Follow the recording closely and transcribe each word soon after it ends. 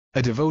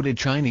A devoted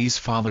Chinese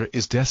father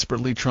is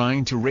desperately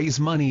trying to raise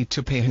money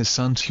to pay his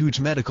son's huge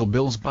medical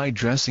bills by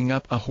dressing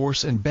up a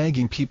horse and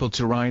begging people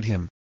to ride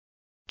him.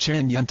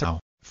 Chen Yuntao,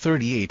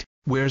 38,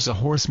 wears a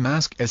horse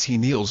mask as he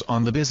kneels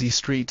on the busy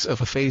streets of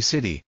Hefei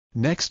City,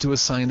 next to a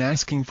sign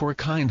asking for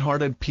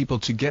kind-hearted people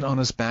to get on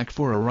his back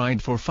for a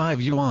ride for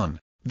 5 yuan,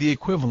 the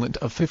equivalent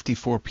of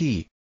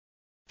 54p.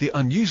 The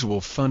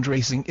unusual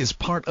fundraising is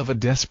part of a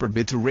desperate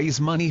bid to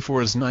raise money for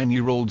his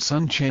 9-year-old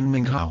son Chen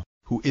Minghao,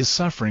 who is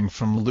suffering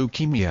from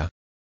leukemia.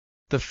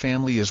 The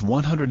family is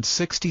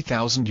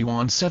 160,000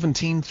 yuan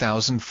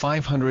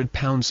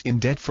 £17,500 in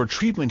debt for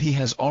treatment he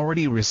has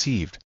already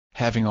received,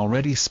 having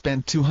already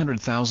spent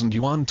 200,000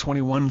 yuan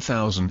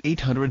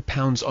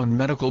 £21,800 on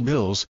medical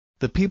bills,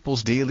 the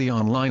People's Daily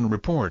Online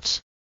reports.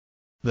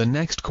 The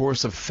next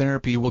course of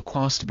therapy will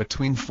cost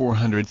between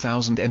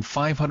 400,000 and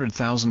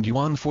 500,000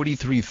 yuan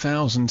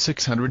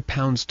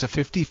 £43,600 to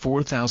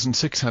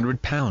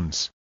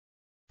 £54,600.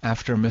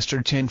 After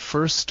Mr. Chen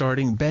first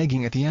starting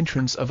begging at the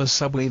entrance of a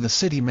subway, the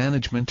city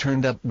management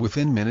turned up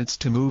within minutes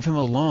to move him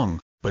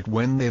along, but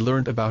when they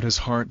learned about his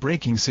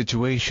heartbreaking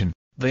situation,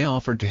 they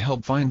offered to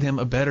help find him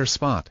a better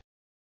spot.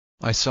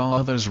 I saw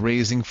others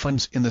raising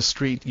funds in the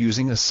street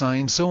using a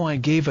sign, so I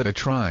gave it a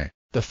try,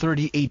 the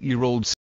 38-year-old